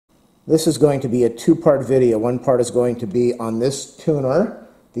This is going to be a two-part video. One part is going to be on this tuner,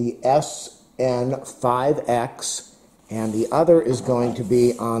 the SN5X, and the other is going to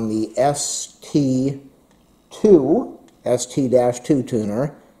be on the ST-2, ST-2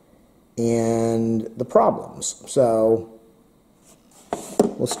 tuner, and the problems. So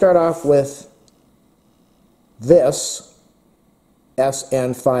we'll start off with this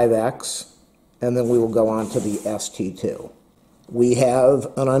SN5X, and then we will go on to the ST-2. We have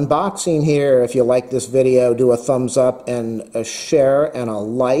an unboxing here. If you like this video, do a thumbs up and a share and a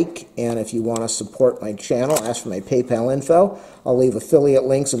like. And if you want to support my channel, ask for my PayPal info. I'll leave affiliate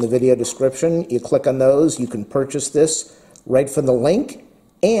links in the video description. You click on those, you can purchase this right from the link.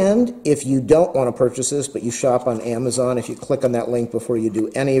 And if you don't want to purchase this, but you shop on Amazon, if you click on that link before you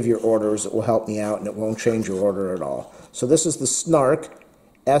do any of your orders, it will help me out and it won't change your order at all. So this is the Snark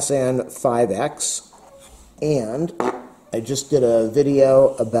SN5X, and I just did a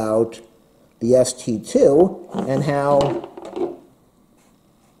video about the ST-2 and how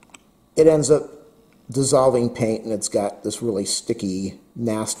it ends up dissolving paint, and it's got this really sticky,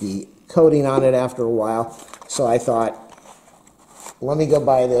 nasty coating on it after a while. So I thought, let me go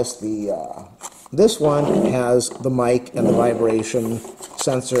buy this. This one has the mic and the vibration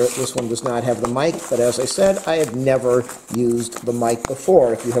sensor. This one does not have the mic, but as I said, I have never used the mic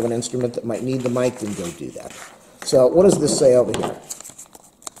before. If you have an instrument that might need the mic, then go do that. So what does this say over here?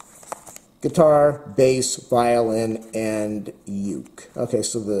 Guitar, bass, violin, and uke. Okay,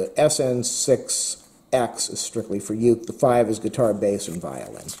 so the SN6X is strictly for uke. The 5 is guitar, bass, and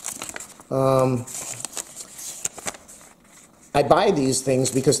violin. I buy these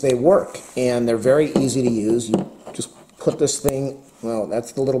things because they work, and they're very easy to use. You just put this thing, well,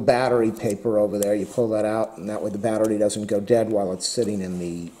 that's the little battery paper over there. You pull that out, and that way the battery doesn't go dead while it's sitting in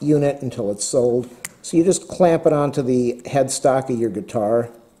the unit until it's sold. So you just clamp it onto the headstock of your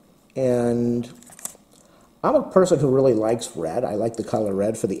guitar, and I'm a person who really likes red. I like the color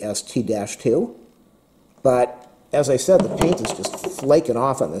red for the ST-2, but as I said, the paint is just flaking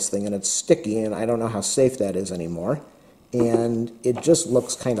off on this thing, and it's sticky, and I don't know how safe that is anymore, and it just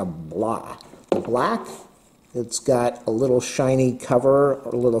looks kind of blah. The black, it's got a little shiny cover,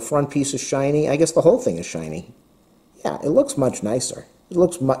 or a little front piece is shiny. I guess the whole thing is shiny. Yeah, it looks much nicer. It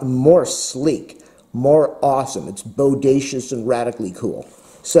looks more sleek. More awesome. It's bodacious and radically cool.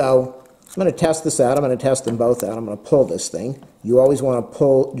 So I'm going to test this out. I'm going to test them both out. I'm going to pull this thing. You always want to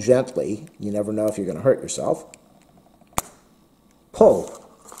pull gently. You never know if you're going to hurt yourself. Pull.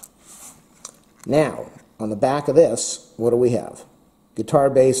 Now, on the back of this, what do we have? Guitar,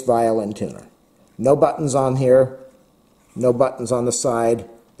 bass, violin tuner. No buttons on here. No buttons on the side.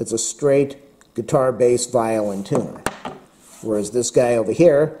 It's a straight guitar, bass, violin tuner. Whereas this guy over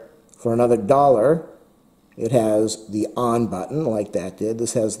here, for another $1, it has the on button, like that did.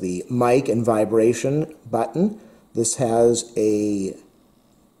 This has the mic and vibration button. This has a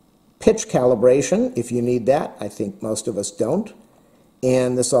pitch calibration, if you need that. I think most of us don't.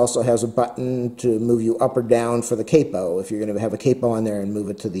 And this also has a button to move you up or down for the capo. If you're going to have a capo on there and move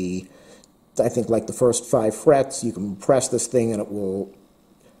it to the, I think, like the first 5 frets, you can press this thing and it will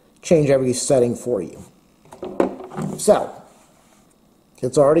change every setting for you. So,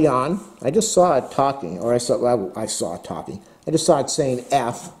 it's already on. I just saw it talking, or I saw it talking. I just saw it saying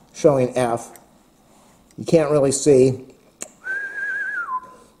F, showing F. You can't really see.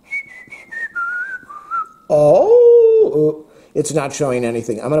 Oh, it's not showing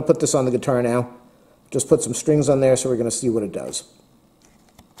anything. I'm going to put this on the guitar now. Just put some strings on there, so we're going to see what it does.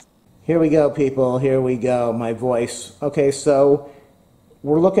 Here we go, people. Here we go. My voice. Okay, so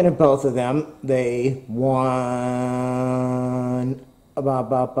we're looking at both of them. They won. Bop,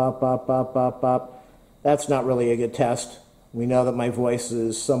 bop, bop, bop, bop, bop, bop. That's not really a good test. We know that my voice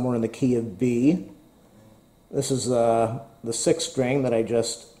is somewhere in the key of B. This is the 6th string that I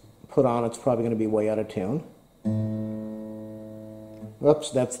just put on. It's probably going to be way out of tune. Oops,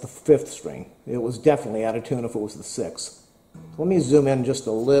 that's the 5th string. It was definitely out of tune if it was the 6th. Let me zoom in just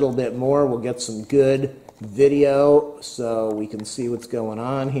a little bit more. We'll get some good video so we can see what's going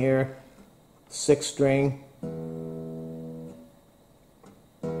on here. 6th string.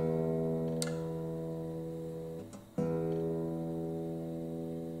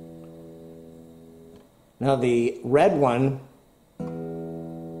 Now the red one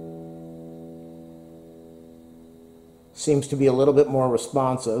seems to be a little bit more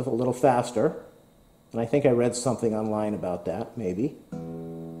responsive, a little faster. And I think I read something online about that, maybe.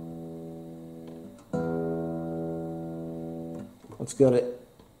 Let's go to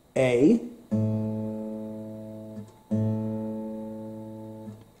A.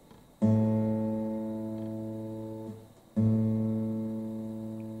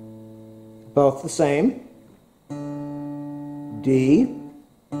 both the same. D,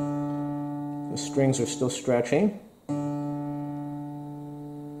 the strings are still stretching.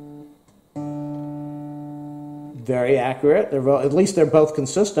 Very accurate. At least they're both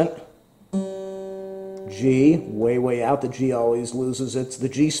consistent. G, way, way out. The G always loses. It's the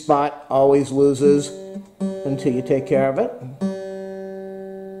G spot always loses until you take care of it.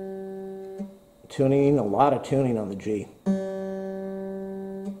 Tuning, a lot of tuning on the G.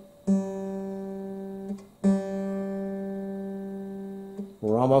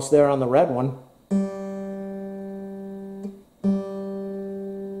 We're almost there on the red one.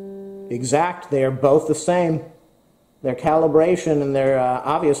 Exact, they are both the same. Their calibration and their,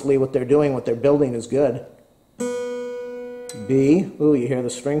 obviously what they're doing, what they're building is good. B, ooh, you hear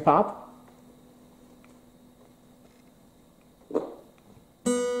the string pop? Let's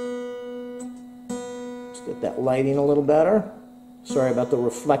get that lighting a little better. Sorry about the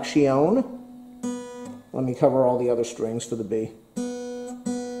reflection. Let me cover all the other strings for the B.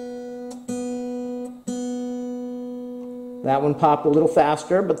 That one popped a little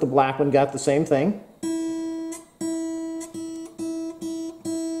faster, but the black one got the same thing.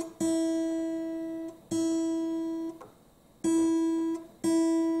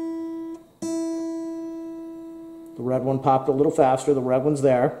 The red one popped a little faster. The red one's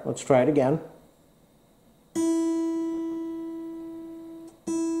there. Let's try it again.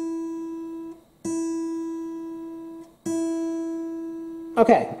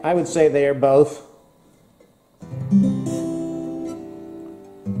 Okay, I would say they are both.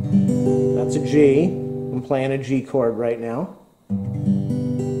 That's a G. I'm playing a G chord right now.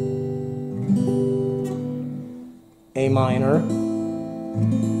 A minor.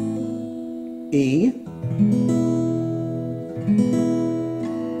 E.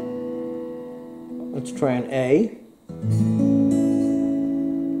 Let's try an A.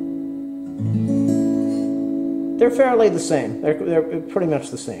 They're fairly the same. They're pretty much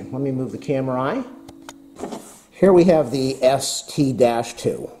the same. Let me move the camera eye. Here we have the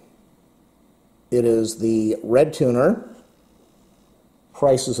ST-2. It is the red tuner.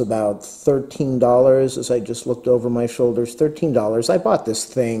 Price is about $13 as I just looked over my shoulders. $13. I bought this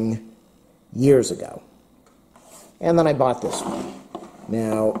thing years ago. And then I bought this one.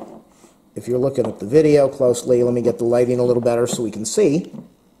 Now, if you're looking at the video closely, let me get the lighting a little better so we can see.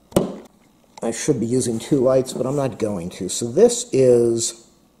 I should be using two lights, but I'm not going to. So this is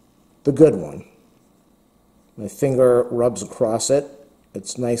the good one. My finger rubs across it.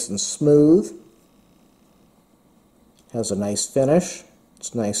 It's nice and smooth. Has a nice finish.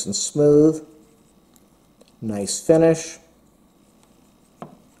 It's nice and smooth. Nice finish.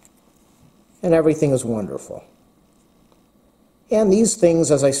 And everything is wonderful. And these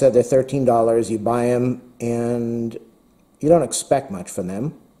things, as I said, they're $13. You buy them and you don't expect much from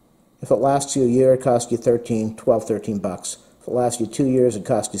them. If it lasts you a year, it costs you $13 bucks. If it lasts you 2 years, it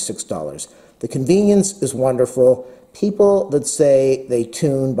costs you $6. The convenience is wonderful. People that say they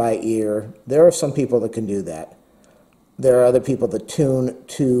tune by ear, there are some people that can do that. There are other people that tune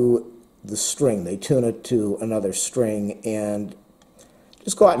to the string. They tune it to another string, and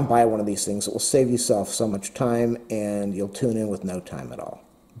just go out and buy one of these things. It will save yourself so much time, and you'll tune in with no time at all.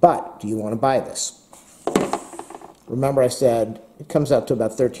 But do you want to buy this? Remember I said it comes out to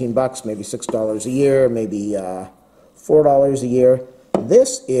about 13 bucks, maybe $6 a year, maybe $4 a year.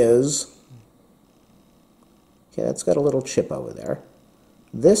 This is, okay, that's got a little chip over there.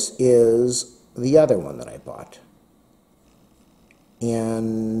 This is the other one that I bought.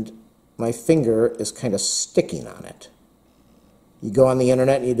 And my finger is kind of sticking on it. You go on the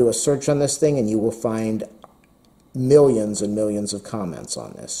internet and you do a search on this thing and you will find millions and millions of comments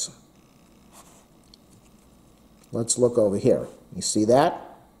on this. Let's look over here. You see that?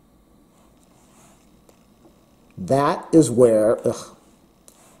 That is where,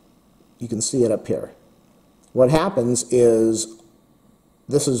 you can see it up here. What happens is,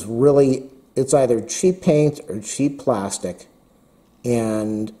 this is really, it's either cheap paint or cheap plastic,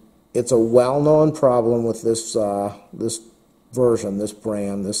 and it's a well-known problem with this, this version, this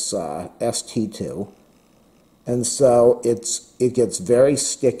brand, this ST-2. And so it gets very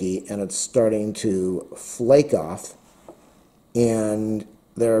sticky and it's starting to flake off. And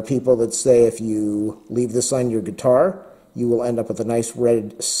there are people that say if you leave this on your guitar, you will end up with a nice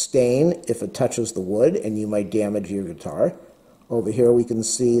red stain if it touches the wood, and you might damage your guitar. Over here we can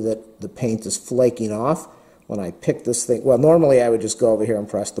see that the paint is flaking off. When I pick this thing, well, normally I would just go over here and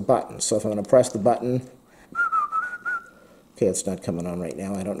press the button. So if I'm going to press the button, okay, it's not coming on right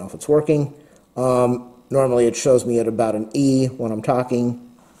now. I don't know if it's working. Normally it shows me at about an E when I'm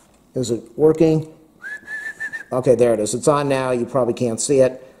talking. Is it working? Okay, there it is. It's on now. You probably can't see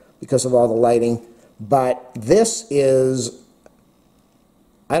it. because of all the lighting. But this is,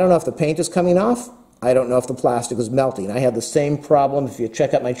 I don't know if the paint is coming off. I don't know if the plastic is melting. I have the same problem. If you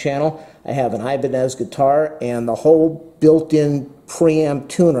check out my channel, I have an Ibanez guitar, and the whole built-in preamp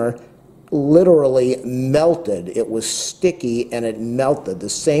tuner literally melted. It was sticky and it melted. The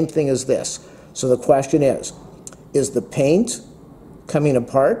same thing as this. So the question is the paint coming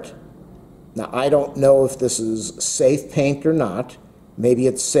apart? Now, I don't know if this is safe paint or not. Maybe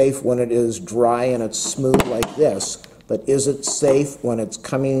it's safe when it is dry and it's smooth like this, but is it safe when it's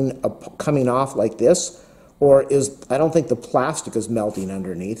coming off like this? Or I don't think the plastic is melting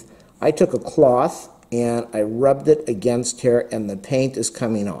underneath. I took a cloth and I rubbed it against here and the paint is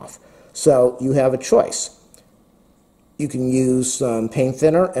coming off. So you have a choice. You can use some paint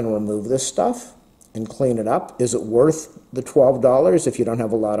thinner and remove this stuff and clean it up. Is it worth the $12 if you don't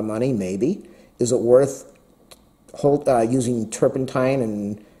have a lot of money? Maybe. Is it worth using turpentine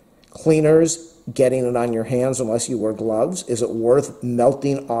and cleaners, getting it on your hands unless you wear gloves? Is it worth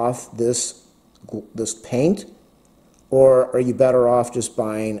melting off this paint? Or are you better off just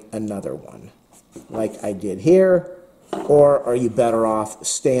buying another one like I did here? Or are you better off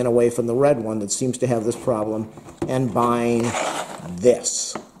staying away from the red one that seems to have this problem and buying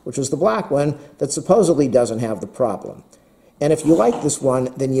this, which is the black one that supposedly doesn't have the problem? And if you like this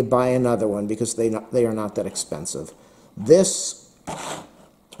one, then you buy another one because they are not that expensive. This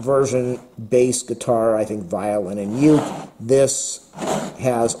version, bass guitar, I think violin and uke, this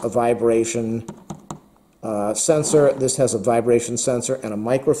has a vibration sensor. This has a vibration sensor and a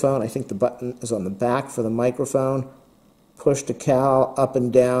microphone. I think the button is on the back for the microphone. Push to cal, up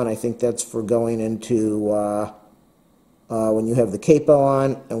and down. I think that's for going into when you have the capo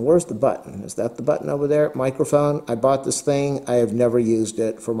on. And where's the button? Is that the button over there? Microphone. I bought this thing. I have never used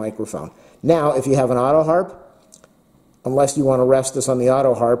it for microphone. Now, if you have an auto harp, unless you want to rest this on the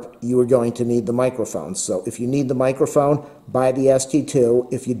auto harp, you are going to need the microphone. So if you need the microphone, buy the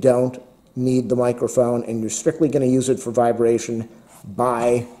ST-2. If you don't need the microphone and you're strictly going to use it for vibration,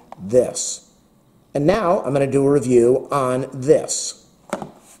 buy this. And now I'm going to do a review on this.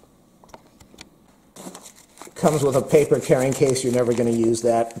 It comes with a paper carrying case. You're never going to use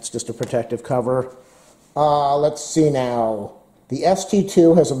that. It's just a protective cover. Let's see now. The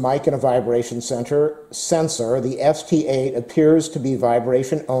ST-2 has a mic and a vibration sensor. The ST-8 appears to be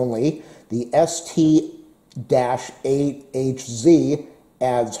vibration only. The ST-8HZ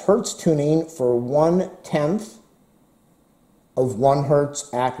adds hertz tuning for 1/10 of 1 hertz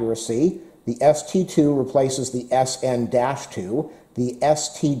accuracy. The ST-2 replaces the SN-2. The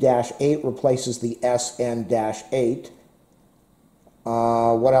ST-8 replaces the SN-8.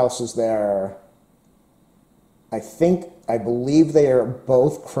 What else is there? I believe they are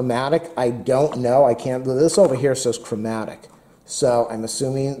both chromatic. I don't know. I can't. This over here says chromatic. So I'm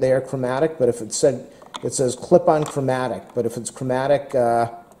assuming they are chromatic, but if it says clip-on chromatic. But if it's chromatic,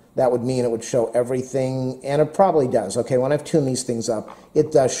 that would mean it would show everything, and it probably does. Okay, when I've tuned these things up,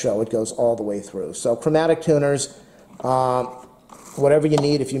 it does show. It goes all the way through. So chromatic tuners, whatever you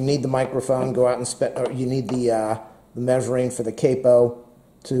need. If you need the microphone, go out and spend, or you need the measuring for the capo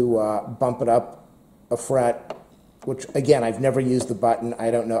to bump it up a fret, which, again, I've never used the button.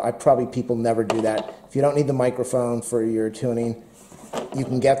 I don't know. People never do that. If you don't need the microphone for your tuning, you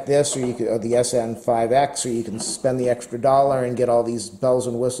can get this, or the SN5X, or you can spend the extra $1 and get all these bells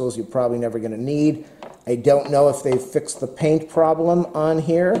and whistles you're probably never going to need. I don't know if they've fixed the paint problem on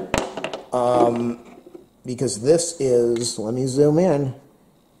here, because this is, let me zoom in.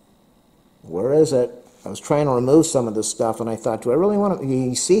 Where is it? I was trying to remove some of this stuff, and I thought, do I really want to?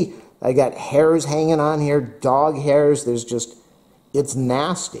 You see, I got hairs hanging on here, dog hairs. It's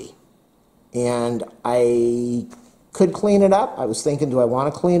nasty. And I could clean it up. I was thinking, do I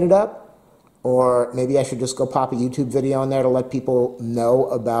want to clean it up? Or maybe I should just go pop a YouTube video on there to let people know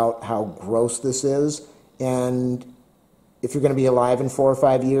about how gross this is. And if you're going to be alive in 4 or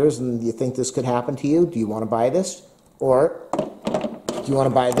 5 years and you think this could happen to you, do you want to buy this? Or do you want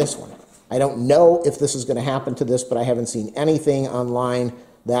to buy this one? I don't know if this is going to happen to this, but I haven't seen anything online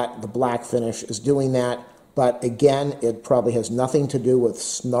that the black finish is doing that. But again, it probably has nothing to do with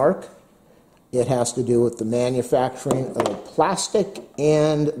Snark. It has to do with the manufacturing of the plastic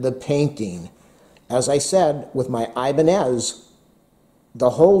and the painting. As I said, with my Ibanez,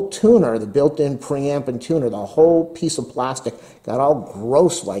 the whole tuner, the built-in preamp and tuner, the whole piece of plastic got all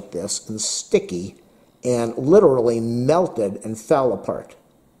gross like this and sticky and literally melted and fell apart.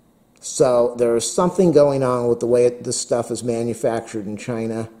 So there's something going on with the way this stuff is manufactured in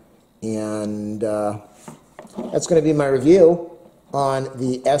China, and that's going to be my review on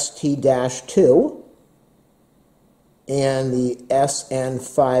the ST-2. and the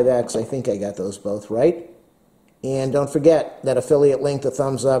SN5X. I think I got those both right. And don't forget that affiliate link, the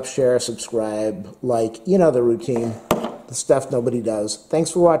thumbs up, share, subscribe, like, you know the routine, the stuff nobody does.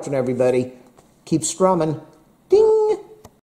 Thanks for watching, everybody. Keep strumming.